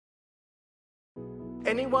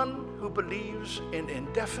Anyone who believes in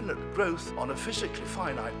indefinite growth on a physically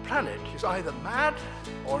finite planet is either mad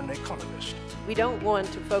or an economist. We don't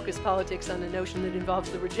want to focus politics on a notion that involves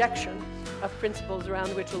the rejection of principles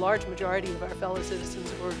around which a large majority of our fellow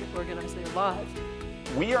citizens organize their lives.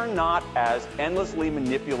 We are not as endlessly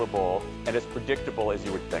manipulable and as predictable as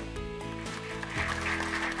you would think.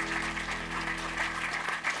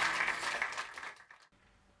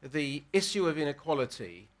 The issue of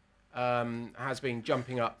inequality has been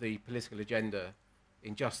jumping up the political agenda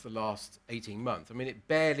in just the last 18 months. I mean, it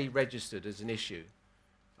barely registered as an issue,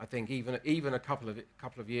 I think, even a couple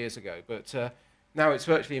of years ago. But now it's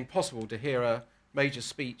virtually impossible to hear a major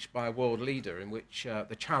speech by a world leader in which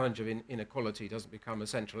the challenge of inequality doesn't become a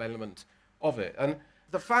central element of it. And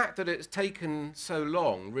the fact that it's taken so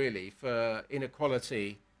long, really, for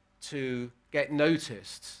inequality to get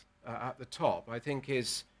noticed at the top, I think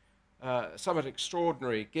is somewhat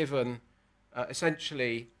extraordinary, given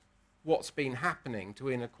essentially what's been happening to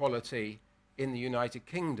inequality in the United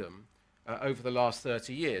Kingdom over the last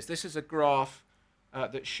 30 years. This is a graph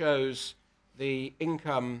that shows the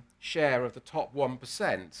income share of the top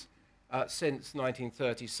 1% since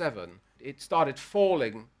 1937. It started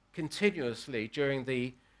falling continuously during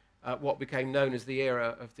the what became known as the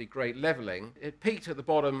era of the Great Levelling. It peaked at the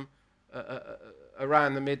bottom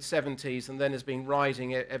around the mid-70s and then has been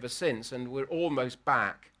rising ever since, and we're almost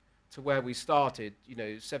back to where we started,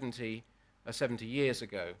 70 years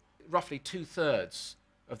ago. Roughly 2/3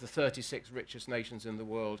 of the 36 richest nations in the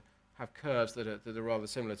world have curves that are rather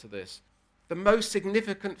similar to this. The most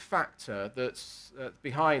significant factor that's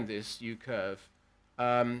behind this U-curve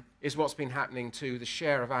is what's been happening to the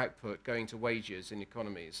share of output going to wages in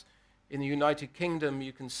economies. In the United Kingdom,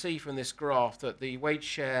 you can see from this graph that the wage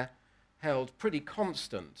share held pretty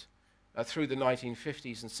constant through the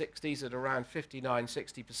 1950s and 60s at around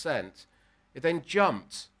 59–60%. It then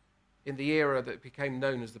jumped in the era that became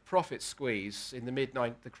known as the profit squeeze in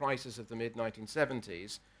the crisis of the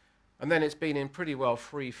mid-1970s, and then it's been in pretty well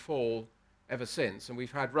free fall ever since, and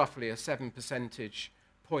we've had roughly a 7 percentage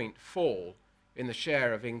point fall in the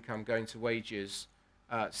share of income going to wages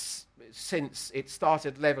since it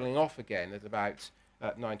started levelling off again at about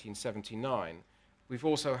 1979. We've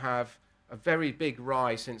also have a very big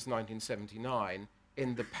rise since 1979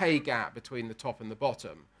 in the pay gap between the top and the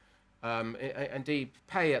bottom. Indeed,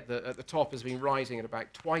 pay at the top has been rising at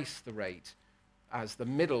about twice the rate as the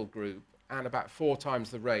middle group and about 4 times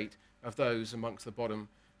the rate of those amongst the bottom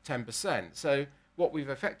 10%. So what we've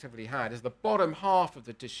effectively had is the bottom half of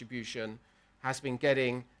the distribution has been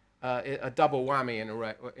getting a double whammy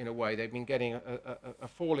in a way. They've been getting a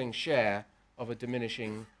falling share of a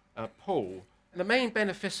diminishing pool. And the main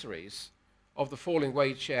beneficiaries of the falling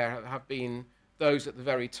wage share have been those at the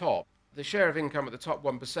very top. The share of income at the top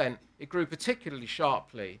 1%, it grew particularly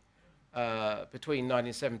sharply between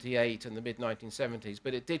 1978 and the mid-1970s,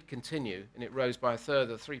 but it did continue, and it rose by a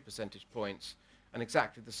further 3 percentage points, and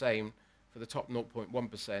exactly the same for the top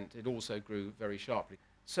 0.1%. It also grew very sharply.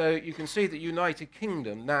 So you can see that the United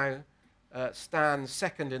Kingdom now stands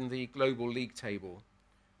second in the global league table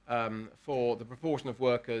for the proportion of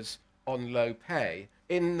workers on low pay.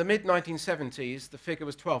 In the mid-1970s, the figure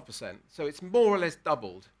was 12%, so it's more or less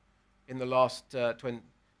doubled in the last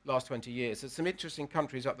 20 years. There's some interesting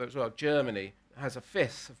countries up there as well. Germany has a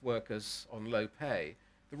fifth of workers on low pay.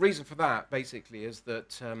 The reason for that, basically, is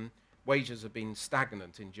that wages have been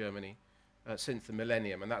stagnant in Germany since the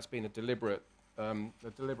millennium, and that's been a deliberate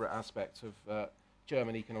aspect of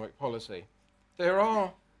German economic policy. There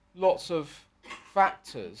are lots of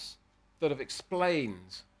factors that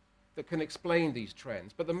can explain these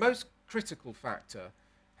trends, but the most critical factor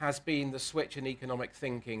has been the switch in economic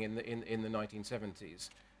thinking in the 1970s.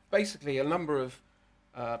 Basically, a number of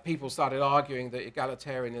people started arguing that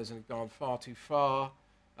egalitarianism had gone far too far,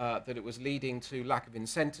 that it was leading to lack of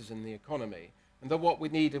incentives in the economy, and that what we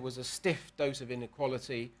needed was a stiff dose of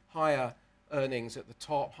inequality, higher earnings at the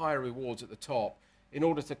top, higher rewards at the top, in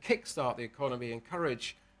order to kickstart the economy,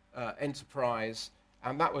 encourage enterprise,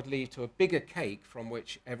 and that would lead to a bigger cake from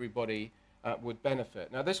which everybody would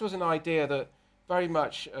benefit. Now, this was an idea that very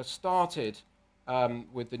much started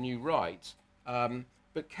with the New Right,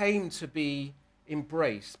 but came to be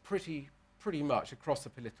embraced pretty much across the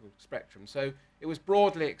political spectrum. So it was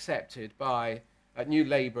broadly accepted by New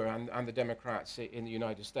Labour and the Democrats in the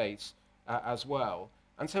United States as well.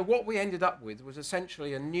 And so what we ended up with was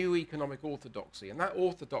essentially a new economic orthodoxy, and that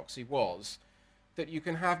orthodoxy was that you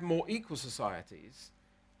can have more equal societies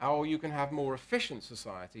or you can have more efficient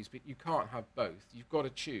societies, but you can't have both. You've got to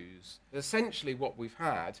choose. Essentially what we've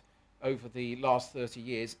had over the last 30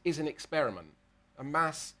 years is an experiment, a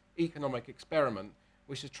mass economic experiment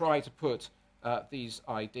we should try to put these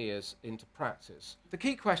ideas into practice. The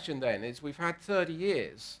key question then is we've had 30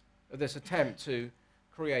 years of this attempt to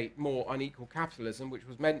create more unequal capitalism, which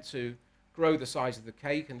was meant to grow the size of the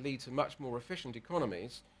cake and lead to much more efficient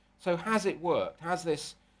economies. So has it worked? Has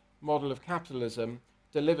this model of capitalism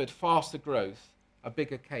delivered faster growth, a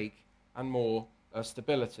bigger cake, and more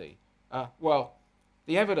stability? Well,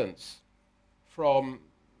 the evidence from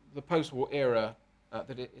the post-war era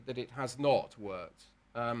that it has not worked.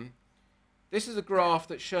 This is a graph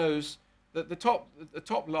that shows that the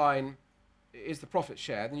top line is the profit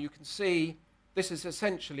share, and you can see this is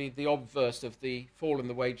essentially the obverse of the fall in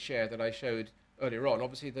the wage share that I showed earlier on.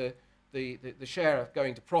 Obviously, the share of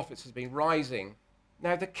going to profits has been rising.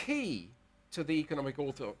 Now, the key to the economic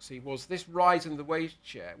orthodoxy was this rise in the wage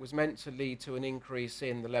share was meant to lead to an increase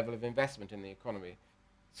in the level of investment in the economy.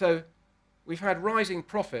 So we've had rising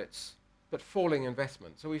profits but falling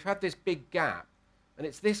investment. So we've had this big gap, and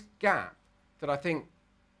it's this gap that I think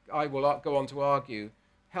I will go on to argue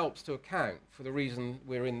helps to account for the reason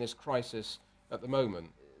we're in this crisis at the moment.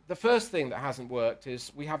 The first thing that hasn't worked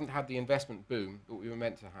is we haven't had the investment boom that we were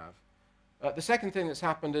meant to have. The second thing that's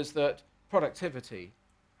happened is that productivity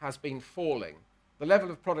has been falling. The level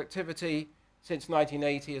of productivity since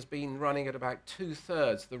 1980 has been running at about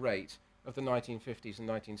 2/3 the rate of the 1950s and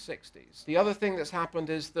 1960s. The other thing that's happened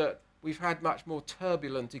is that we've had much more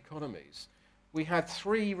turbulent economies. We had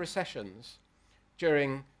 3 recessions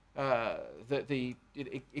during the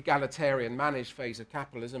egalitarian managed phase of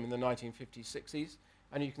capitalism in the 1950s, 60s,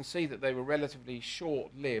 and you can see that they were relatively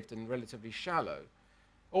short-lived and relatively shallow.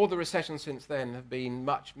 All the recessions since then have been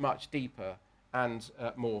much, much deeper and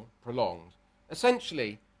more prolonged.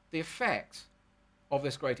 Essentially, the effect of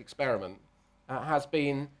this great experiment has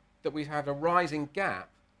been that we've had a rising gap,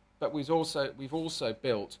 but we've also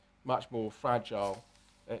built much more fragile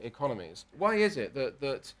economies. Why is it that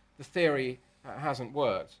the theory hasn't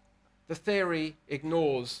worked? The theory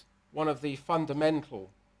ignores one of the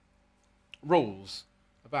fundamental rules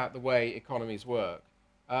about the way economies work,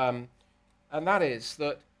 and that is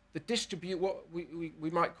that what we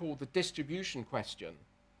might call the distribution question,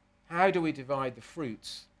 how do we divide the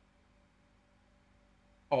fruits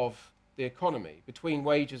of the economy between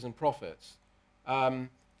wages and profits,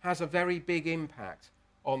 has a very big impact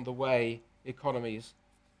on the way economies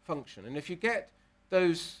function. And if you get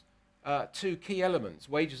those 2 key elements,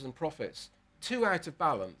 wages and profits, too out of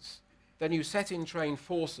balance, then you set in train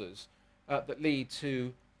forces that lead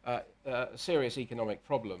to serious economic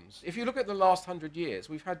problems. If you look at the last 100 years,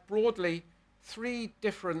 we've had broadly 3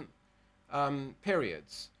 different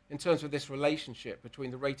periods in terms of this relationship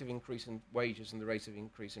between the rate of increase in wages and the rate of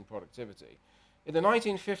increase in productivity. In the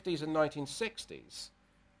 1950s and 1960s,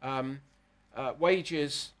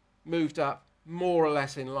 wages moved up more or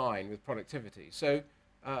less in line with productivity. So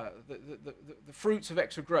the fruits of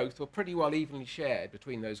extra growth were pretty well evenly shared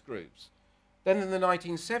between those groups. Then in the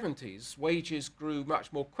 1970s, wages grew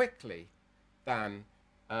much more quickly than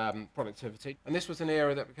productivity, and this was an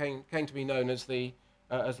era that came to be known as the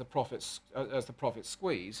profit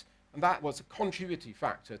squeeze, and that was a contributory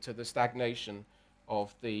factor to the stagnation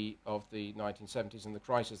of the 1970s and the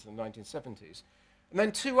crisis of the 1970s. And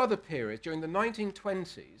then 2 other periods during the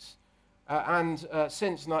 1920s and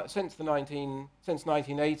since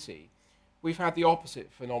 1980, we've had the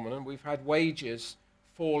opposite phenomenon. We've had wages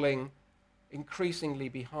falling increasingly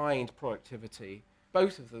behind productivity.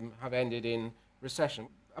 Both of them have ended in recession.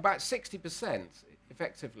 About 60%,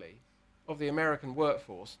 effectively, of the American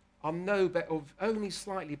workforce are only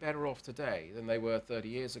slightly better off today than they were 30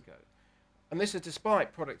 years ago. And this is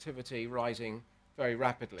despite productivity rising very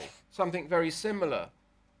rapidly. Something very similar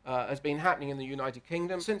has been happening in the United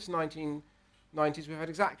Kingdom. Since the 1990s, we've had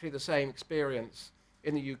exactly the same experience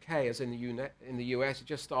in the UK as in the US. It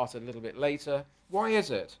just started a little bit later. Why is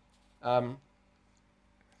it that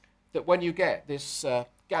when you get this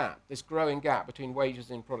this growing gap between wages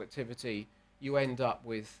and productivity, you end up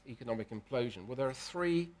with economic implosion? Well, there are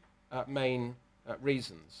 3 main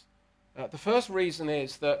reasons. The first reason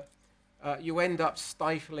is that you end up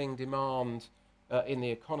stifling demand in the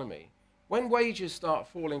economy. When wages start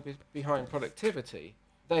falling behind productivity,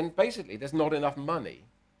 then basically there's not enough money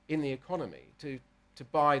in the economy to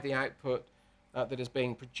buy the output that is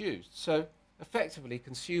being produced. So effectively,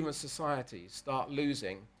 consumer societies start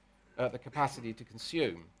losing the capacity to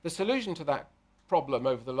consume. The solution to that problem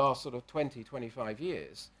over the last sort of 20, 25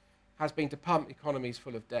 years has been to pump economies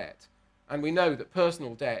full of debt. And we know that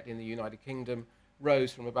personal debt in the United Kingdom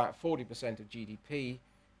rose from about 40% of GDP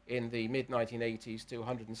in the mid-1980s to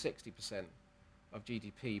 160% of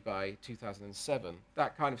GDP by 2007.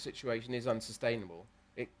 That kind of situation is unsustainable.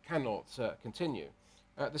 It cannot continue.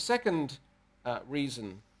 The second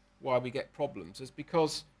reason why we get problems is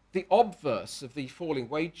because the obverse of the falling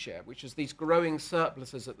wage share, which is these growing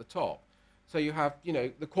surpluses at the top. So you have,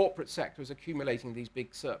 the corporate sector is accumulating these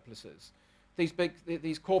big surpluses.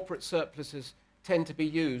 These corporate surpluses tend to be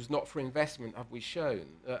used not for investment,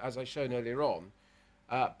 as I've shown earlier on,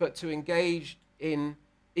 but to engage in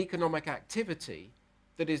economic activity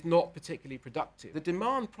that is not particularly productive. The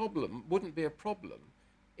demand problem wouldn't be a problem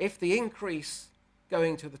if the increase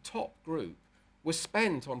going to the top group was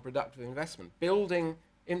spent on productive investment, building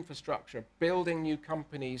infrastructure, building new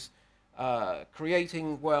companies,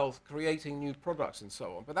 creating wealth, creating new products and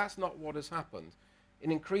so on. But that's not what has happened.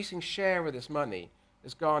 An increasing share of this money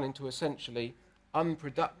has gone into essentially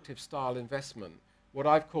unproductive style investment, what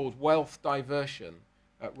I've called wealth diversion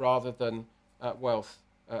rather than wealth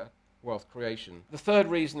creation. The third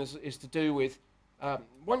reason is to do with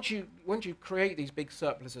once you create these big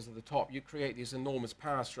surpluses at the top, you create these enormous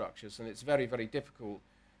power structures, and it's very, very difficult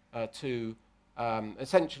to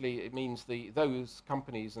essentially, it means those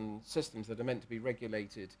companies and systems that are meant to be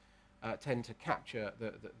regulated tend to capture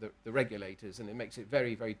the regulators, and it makes it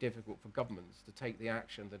very, very difficult for governments to take the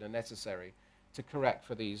action that are necessary to correct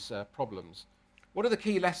for these problems. What are the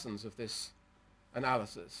key lessons of this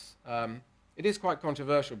analysis? It is quite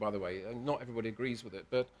controversial, by the way, and not everybody agrees with it,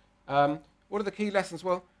 but what are the key lessons?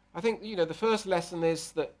 Well, I think the first lesson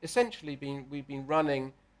is that essentially we've been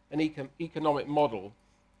running an economic model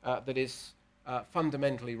that is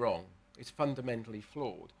fundamentally wrong. It's fundamentally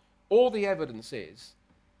flawed. All the evidence is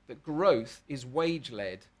that growth is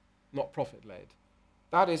wage-led, not profit-led.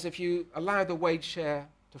 That is, if you allow the wage share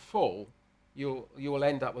to fall, you will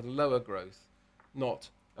end up with lower growth, not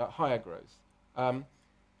higher growth.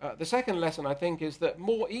 The second lesson, I think, is that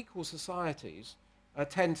more equal societies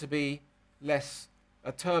tend to be less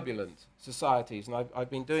turbulent societies. And I've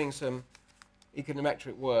been doing some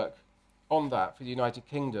econometric work on that for the United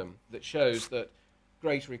Kingdom that shows that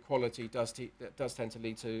greater equality does tend to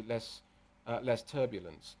lead to less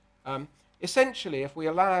turbulence. Essentially, if we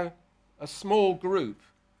allow a small group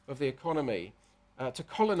of the economy to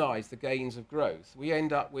colonize the gains of growth, we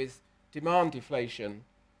end up with demand deflation,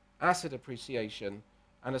 asset appreciation,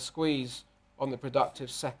 and a squeeze on the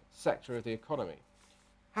productive sector of the economy.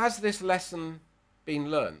 Has this lesson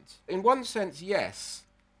been learned? In one sense, yes.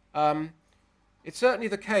 It's certainly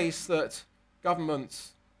the case that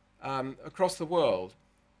governments across the world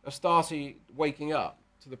have started waking up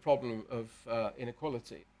to the problem of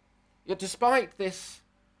inequality. Yet despite this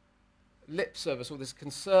lip service or this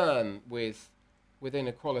concern with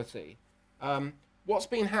inequality, what's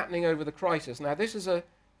been happening over the crisis? Now, this is a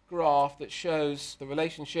graph that shows the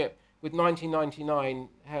relationship with 1999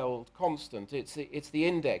 held constant. It's the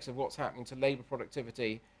index of what's happening to labour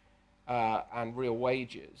productivity and real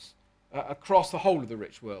wages across the whole of the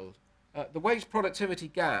rich world. The wage productivity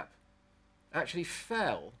gap actually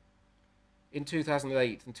fell in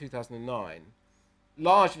 2008 and 2009,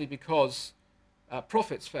 largely because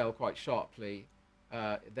profits fell quite sharply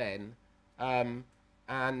then,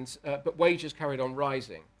 but wages carried on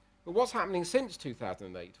rising. But what's happening since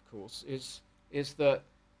 2008, of course, is that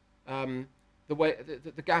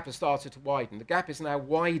the gap has started to widen. The gap is now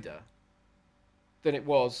wider than it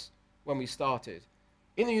was when we started.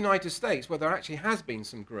 In the United States, where there actually has been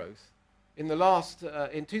some growth, in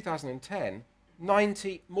 2010,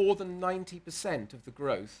 more than 90% of the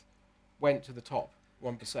growth went to the top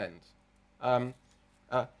 1%.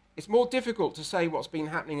 It's more difficult to say what's been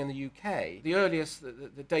happening in the UK. The earliest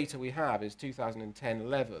the data we have is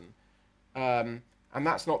 2010-11, and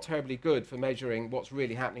that's not terribly good for measuring what's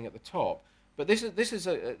really happening at the top. But this is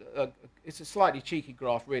it's a slightly cheeky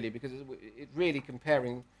graph, really, because it's really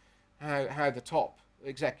comparing how the top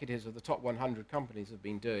executives of the top 100 companies have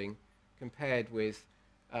been doing compared with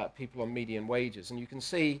people on median wages. And you can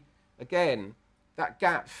see, again, that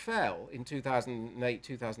gap fell in 2008,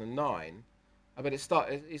 2009, but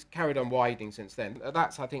it's carried on widening since then.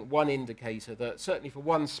 That's, I think, one indicator that certainly for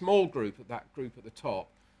one small group, that group at the top,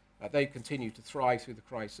 they continue to thrive through the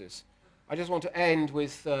crisis. I just want to end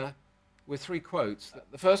with three quotes.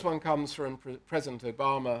 The first one comes from President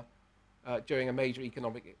Obama during a major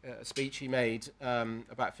economic speech he made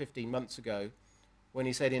about 15 months ago, when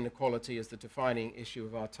he said inequality is the defining issue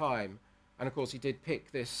of our time. And of course he did pick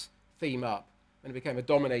this theme up, and it became a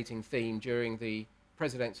dominating theme during the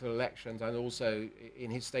presidential elections and also in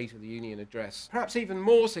his State of the Union address. Perhaps even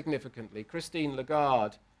more significantly, Christine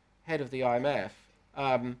Lagarde, head of the IMF,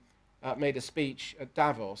 made a speech at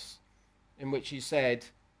Davos in which she said,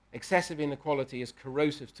 excessive inequality is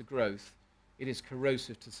corrosive to growth, it is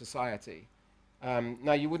corrosive to society.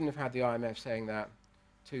 Now, you wouldn't have had the IMF saying that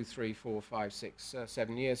 2, 3, 4, 5, 6,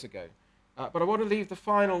 7 years ago. But I want to leave the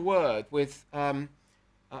final word with a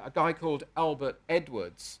guy called Albert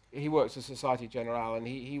Edwards. He works at Societe Generale, and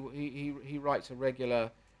he writes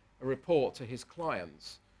a report to his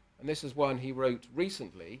clients. And this is one he wrote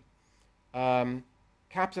recently.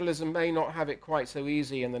 Capitalism may not have it quite so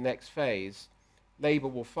easy in the next phase. Labour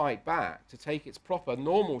will fight back to take its proper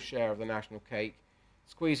normal share of the national cake,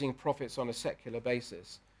 squeezing profits on a secular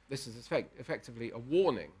basis. This is effectively a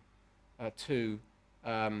warning to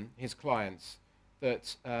his clients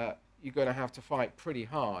that you're going to have to fight pretty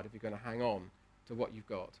hard if you're going to hang on to what you've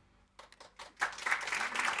got.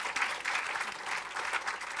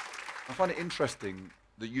 I find it interesting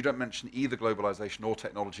that you don't mention either globalization or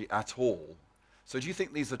technology at all. So do you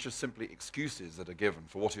think these are just simply excuses that are given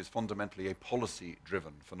for what is fundamentally a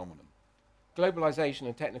policy-driven phenomenon? Globalization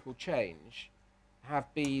and technical change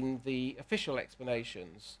have been the official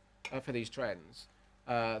explanations for these trends.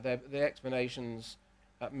 They're the explanations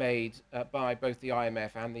made by both the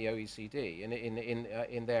IMF and the OECD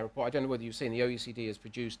in their report. I don't know whether you've seen, the OECD has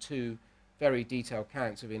produced 2 very detailed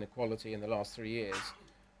counts of inequality in the last 3 years,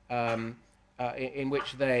 in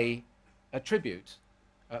which they attribute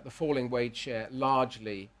the falling wage share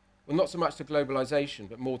largely, well, not so much to globalization,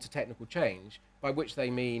 but more to technical change, by which they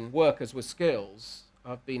mean workers with skills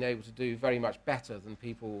have been able to do very much better than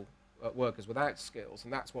workers without skills,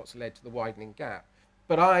 and that's what's led to the widening gap.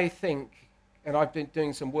 But I think, and I've been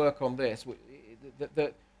doing some work on this,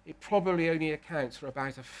 that it probably only accounts for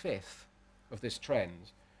about 1/5 of this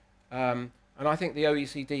trend. And I think the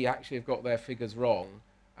OECD actually have got their figures wrong.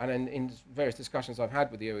 And in various discussions I've had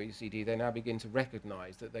with the OECD, they now begin to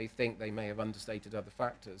recognize that they think they may have understated other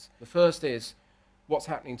factors. The first is what's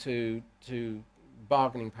happening to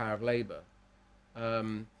bargaining power of labour.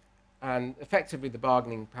 And effectively, the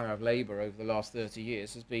bargaining power of labour over the last 30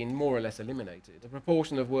 years has been more or less eliminated. The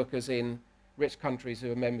proportion of workers in rich countries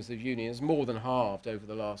who are members of unions has more than halved over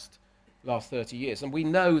the last 30 years. And we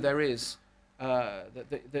know there is, that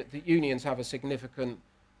the unions have a significant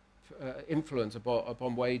influence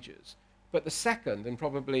upon wages. But the second, and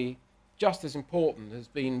probably just as important, has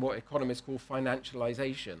been what economists call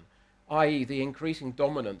financialization, i.e. the increasing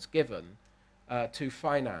dominance given to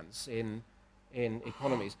finance in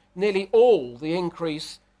economies. Nearly all the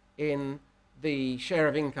increase in the share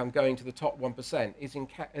of income going to the top 1%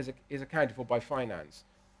 is accounted for by finance.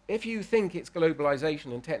 If you think it's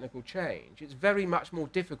globalization and technical change, it's very much more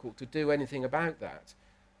difficult to do anything about that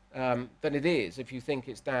than it is if you think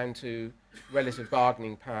it's down to relative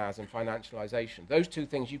bargaining powers and financialization. Those 2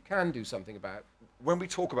 things you can do something about. When we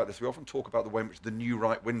talk about this, we often talk about the way in which the new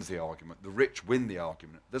right wins the argument, the rich win the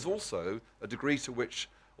argument. There's also a degree to which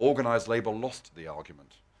organised labour lost the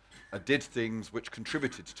argument and did things which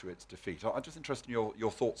contributed to its defeat. I'm just interested in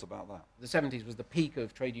your thoughts about that. The 70s was the peak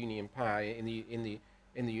of trade union power in the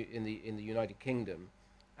United Kingdom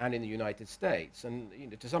and in the United States,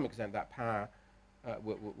 and to some extent that power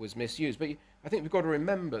was misused. But I think we've got to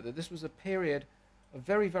remember that this was a period of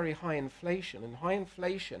very, very high inflation, and high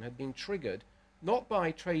inflation had been triggered not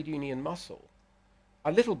by trade union muscle,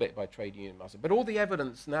 a little bit by trade union muscle, but all the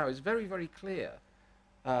evidence now is very, very clear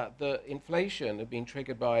that inflation had been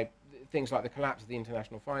triggered by things like the collapse of the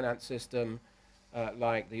international finance system,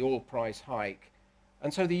 like the oil price hike.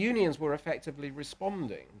 And so the unions were effectively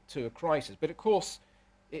responding to a crisis. But of course,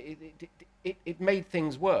 it made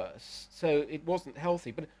things worse, so it wasn't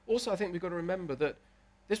healthy. But also I think we've got to remember that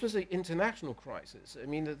this was an international crisis. I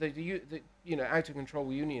mean, the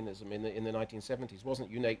out-of-control unionism in the 1970s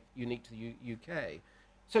wasn't unique to the UK.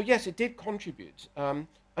 So yes, it did contribute. And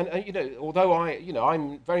although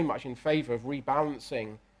I'm very much in favour of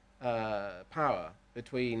rebalancing power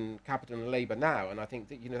between capital and labour now, and I think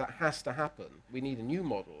that that has to happen. We need a new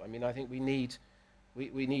model. I mean, I think we need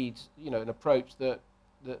an approach that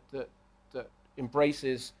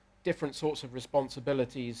embraces different sorts of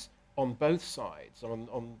responsibilities on both sides,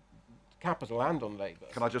 on capital and on labour.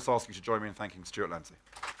 Can I just ask you to join me in thanking Stewart Lansley?